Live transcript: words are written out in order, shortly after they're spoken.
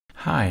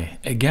Hi,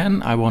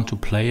 again I want to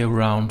play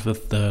around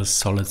with the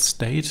solid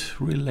state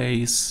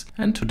relays,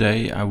 and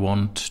today I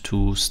want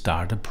to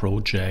start a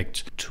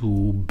project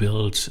to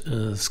build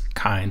a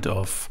kind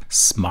of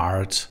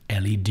smart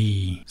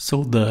LED.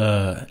 So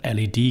the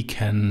LED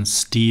can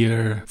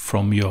steer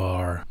from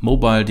your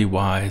mobile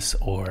device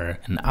or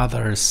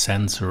another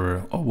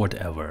sensor or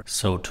whatever.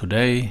 So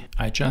today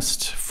I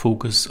just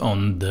focus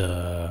on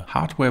the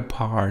hardware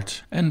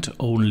part and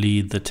only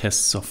the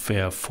test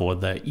software for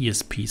the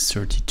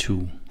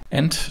ESP32.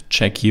 And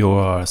check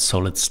your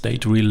solid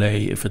state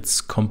relay if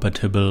it's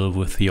compatible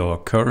with your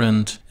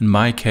current. In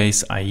my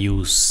case, I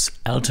use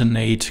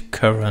alternate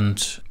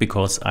current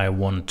because I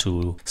want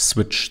to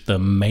switch the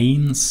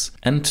mains.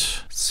 And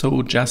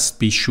so just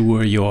be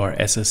sure your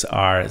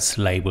SSR is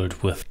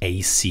labeled with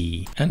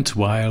AC. And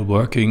while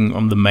working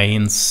on the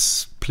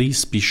mains,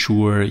 please be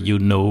sure you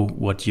know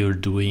what you're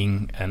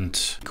doing,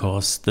 and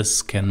because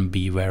this can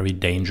be very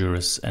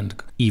dangerous and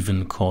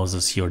even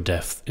causes your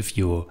death if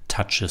you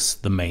touches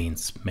the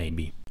mains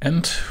maybe.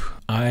 And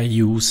I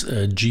use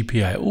a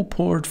GPIO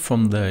port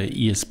from the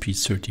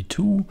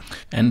ESP32,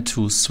 and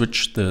to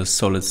switch the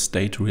solid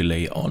state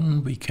relay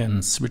on we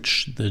can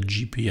switch the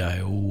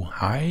GPIO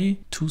high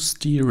to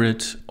steer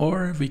it,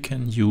 or we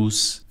can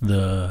use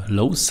the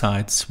low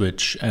side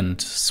switch and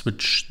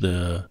switch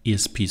the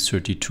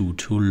ESP32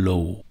 to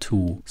low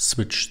to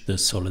switch the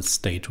solid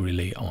state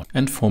relay on.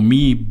 And for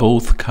me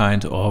both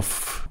kind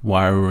of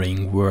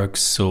wiring works,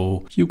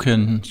 so you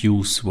can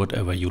use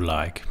whatever you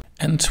like.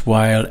 And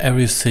while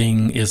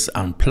everything is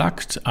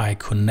unplugged, I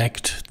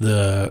connect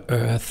the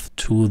earth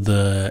to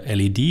the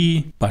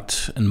LED,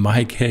 but in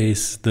my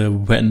case the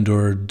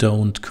vendor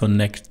don't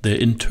connect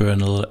the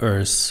internal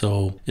earth,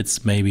 so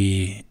it's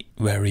maybe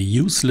very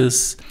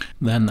useless.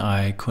 Then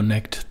I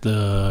connect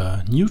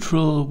the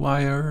neutral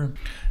wire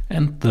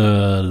and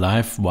the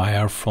live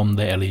wire from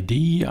the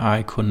LED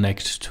I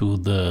connect to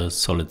the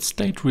solid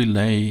state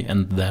relay,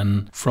 and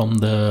then from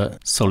the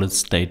solid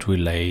state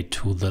relay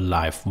to the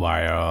live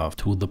wire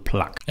to the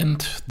plug.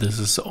 And this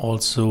is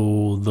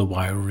also the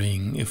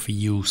wiring if we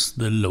use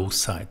the low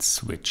side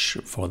switch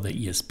for the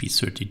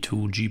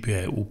ESP32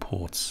 GPIO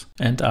ports.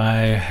 And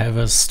I have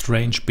a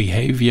strange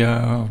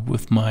behavior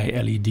with my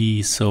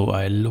LED, so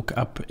I look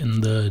up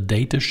in the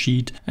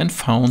datasheet and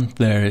found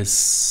there is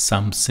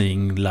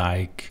something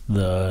like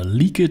the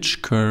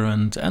leakage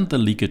current, and the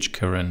leakage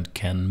current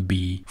can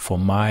be for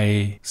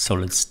my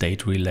solid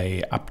state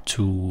relay up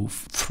to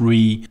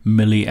 3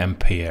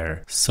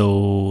 milliampere.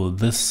 So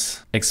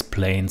this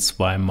explains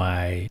why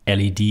my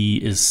LED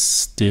is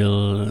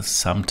still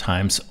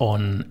sometimes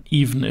on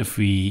even if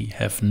we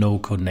have no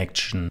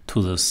connection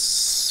to the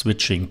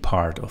switching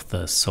part of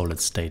the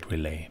solid state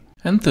relay.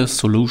 And the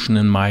solution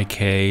in my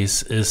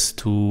case is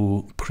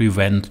to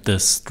prevent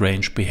this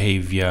strange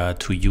behavior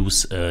to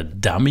use a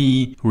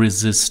dummy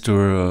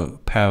resistor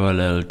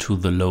parallel to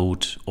the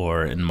load,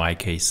 or in my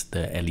case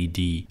the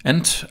LED.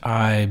 And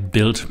I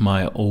built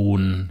my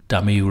own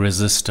dummy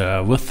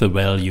resistor with the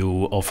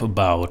value of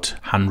about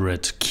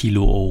 100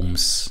 kilo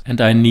ohms.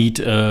 And I need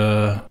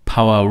a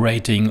power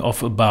rating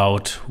of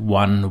about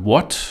 1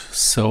 watt,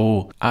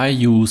 so I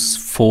use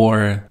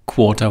 4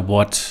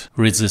 quarter-watt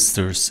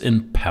resistors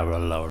in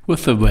parallel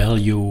with a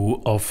value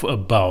of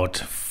about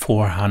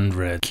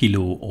 400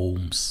 kilo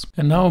ohms.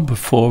 And now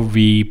before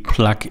we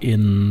plug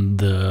in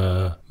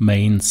the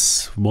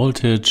mains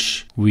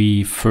voltage,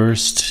 we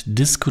first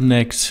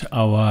disconnect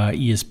our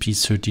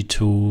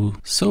ESP32,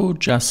 so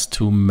just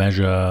to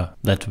measure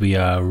that we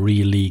are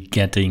really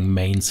getting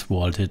mains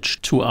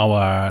voltage to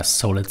our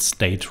solid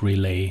state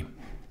relay.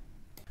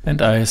 And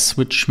I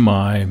switch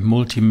my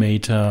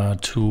multimeter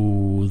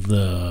to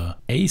the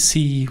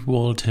AC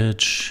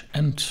voltage,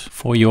 and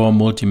for your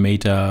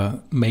multimeter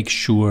make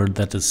sure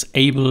that it's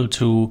able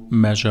to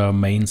measure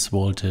mains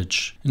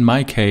voltage. In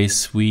my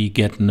case we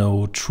get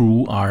no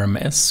true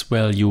RMS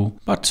value,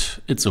 but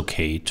it's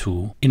okay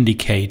to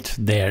indicate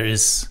there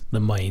is the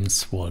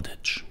mains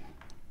voltage.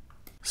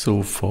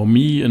 So for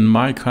me in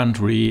my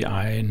country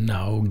I'm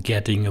now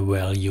getting a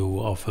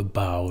value of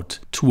about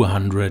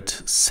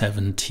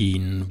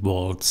 217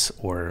 volts,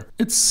 or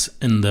it's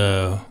in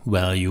the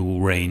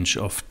value range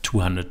of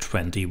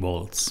 220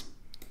 volts.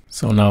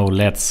 So now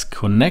let's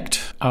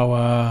connect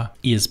our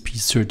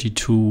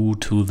ESP32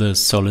 to the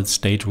solid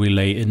state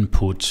relay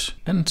input,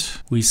 and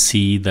we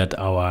see that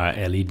our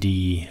LED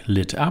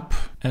lit up.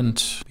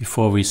 And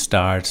before we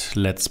start,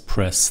 let's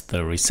press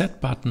the reset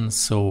button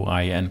so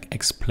I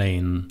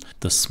explain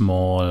the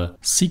small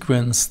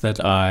sequence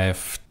that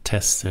I've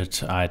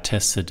tested. I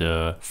tested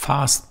a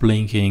fast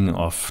blinking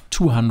of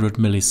 200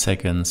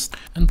 milliseconds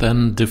and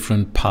then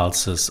different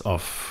pulses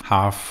of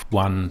half,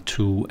 1,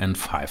 2 and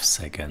 5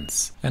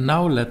 seconds. And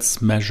now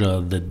let's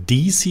measure the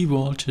DC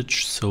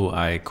voltage. So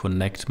I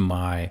connect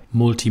my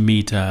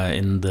multimeter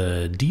in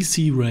the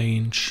DC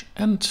range,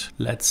 and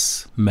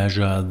let's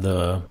measure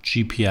the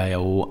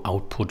GPIO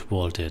output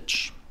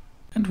voltage.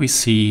 And we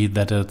see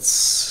that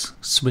it's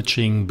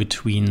switching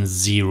between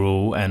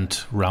 0 and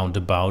round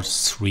about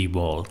 3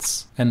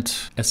 volts. And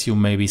as you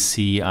maybe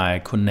see, I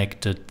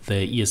connected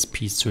the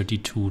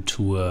ESP32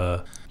 to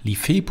a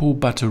LiFePO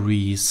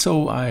battery,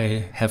 so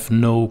I have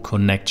no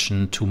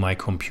connection to my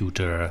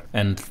computer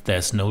and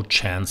there's no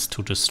chance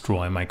to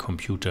destroy my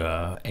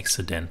computer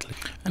accidentally.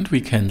 And we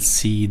can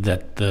see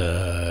that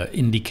the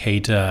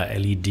indicator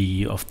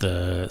LED of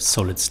the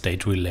solid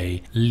state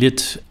relay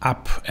lit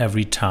up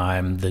every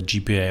time the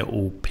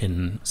GPIO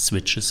pin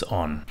switches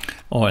on.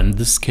 Or in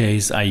this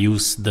case I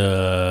use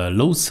the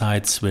low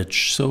side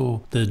switch,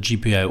 so the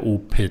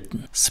GPIO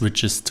pin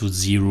switches to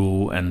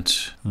 0 and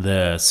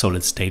the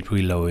solid state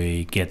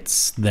relay gets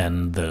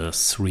then the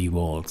 3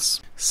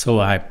 volts. So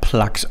I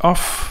plugged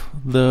off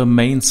the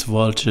mains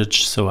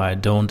voltage so I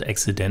don't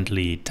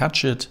accidentally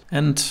touch it,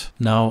 and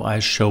now I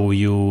show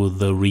you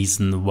the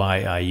reason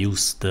why I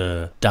use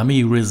the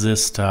dummy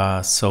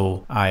resistor.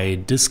 So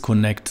I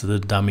disconnect the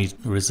dummy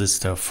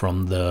resistor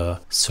from the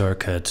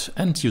circuit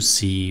and you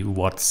see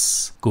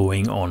what's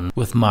going on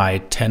with my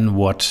 10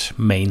 watt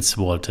mains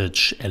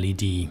voltage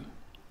LED.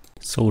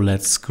 So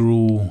let's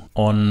screw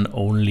on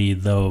only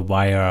the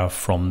wire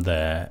from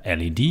the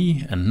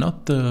LED and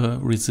not the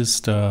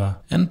resistor,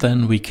 and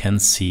then we can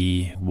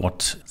see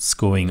what's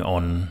going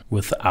on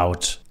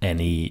without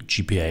any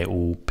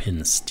GPIO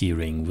pin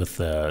steering with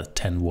the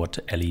 10 watt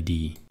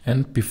LED.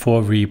 And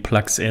before we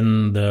plug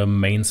in the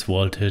mains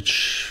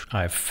voltage,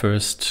 I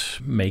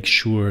first make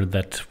sure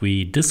that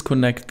we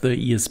disconnect the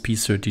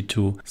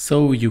ESP32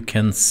 so you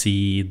can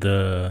see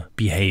the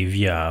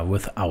behavior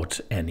without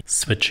any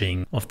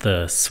switching of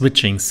the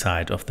switching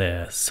side of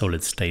the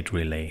solid state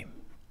relay.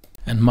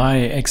 And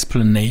my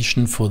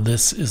explanation for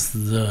this is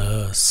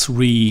the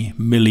 3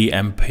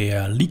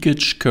 milliampere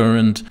leakage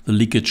current. The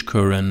leakage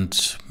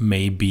current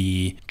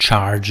maybe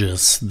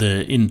charges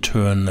the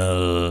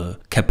internal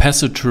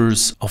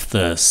capacitors of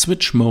the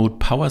switch mode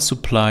power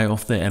supply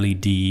of the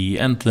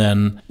LED, and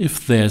then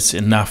if there's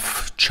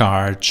enough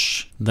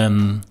charge,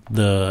 then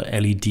the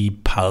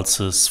LED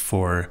pulses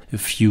for a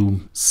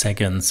few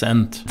seconds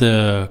and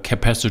the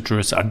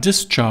capacitors are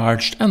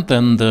discharged, and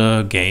then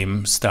the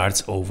game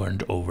starts over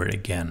and over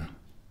again.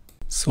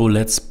 So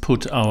let's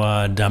put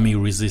our dummy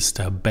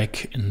resistor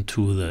back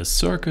into the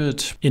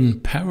circuit in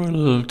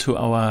parallel to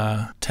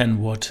our 10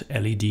 watt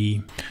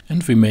LED,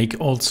 and we make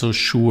also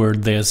sure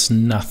there's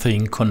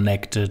nothing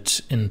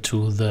connected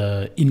into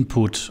the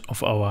input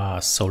of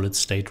our solid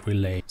state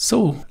relay.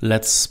 So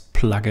let's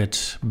plug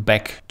it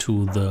back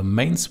to the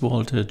mains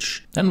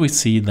voltage, and we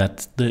see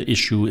that the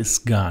issue is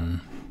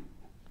gone.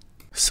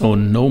 So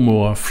no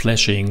more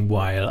flashing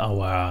while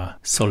our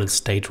solid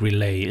state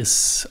relay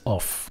is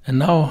off. And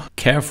now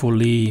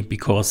carefully,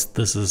 because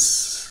this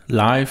is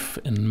live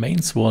in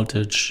mains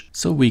voltage,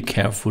 so we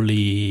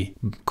carefully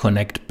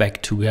connect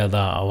back together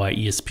our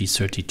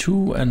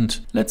ESP32 and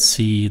let's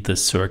see the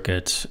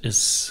circuit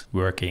is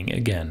working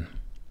again.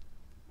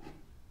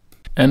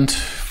 And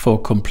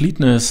for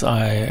completeness,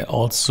 I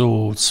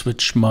also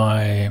switch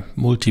my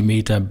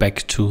multimeter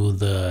back to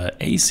the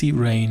AC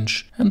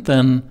range, and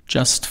then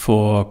just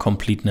for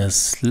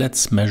completeness,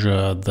 let's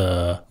measure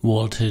the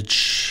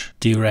voltage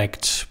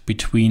direct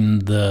between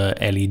the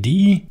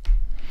LED,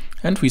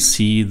 and we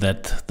see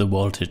that the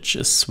voltage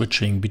is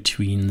switching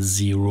between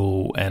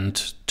 0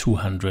 and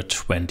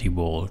 220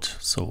 volt,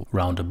 so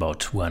round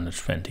about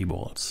 220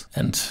 volts.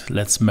 And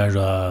let's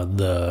measure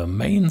the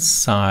mains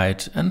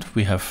side, and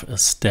we have a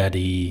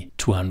steady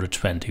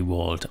 220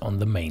 volt on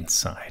the mains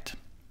side.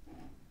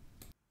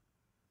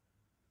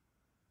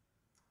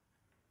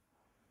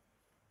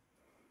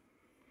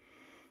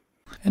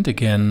 And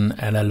again,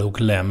 Analog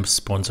Lamp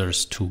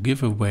sponsors 2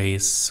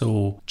 giveaways,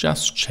 so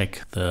just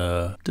check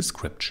the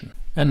description.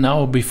 And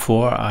now,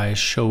 before I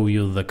show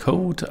you the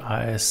code,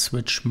 I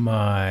switch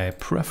my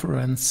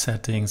preference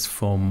settings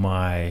for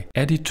my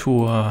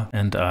editor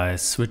and I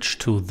switch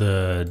to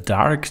the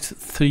dark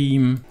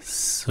theme,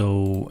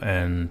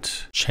 and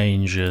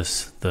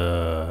changes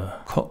the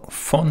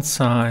font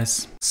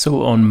size.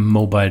 So on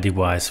mobile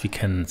device we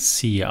can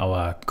see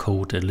our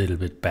code a little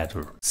bit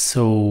better.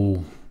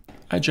 So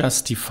I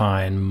just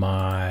define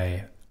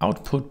my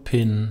output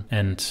pin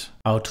and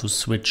how to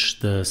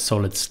switch the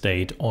solid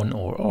state on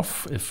or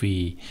off if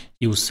we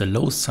use the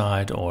low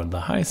side or the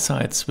high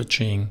side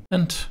switching.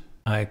 And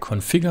I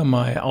configure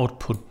my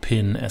output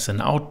pin as an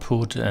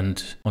output,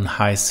 and on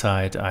high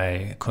side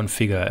I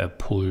configure a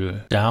pull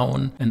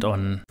down, and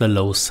on the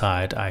low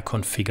side I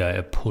configure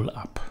a pull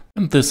up.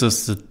 And this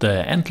is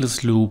the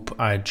endless loop.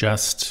 I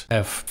just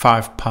have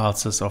 5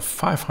 pulses of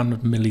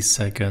 500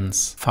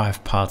 milliseconds,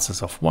 5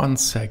 pulses of 1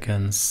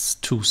 second,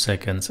 2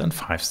 seconds and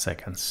 5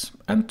 seconds.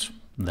 And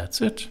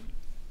that's it.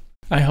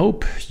 I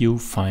hope you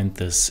find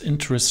this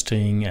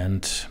interesting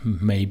and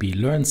maybe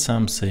learn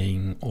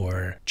something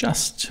or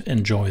just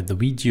enjoy the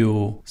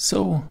video.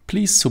 So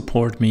please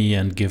support me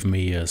and give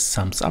me a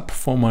thumbs up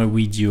for my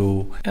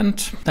video. And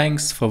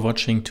thanks for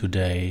watching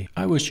today.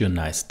 I wish you a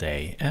nice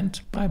day and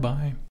bye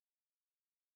bye.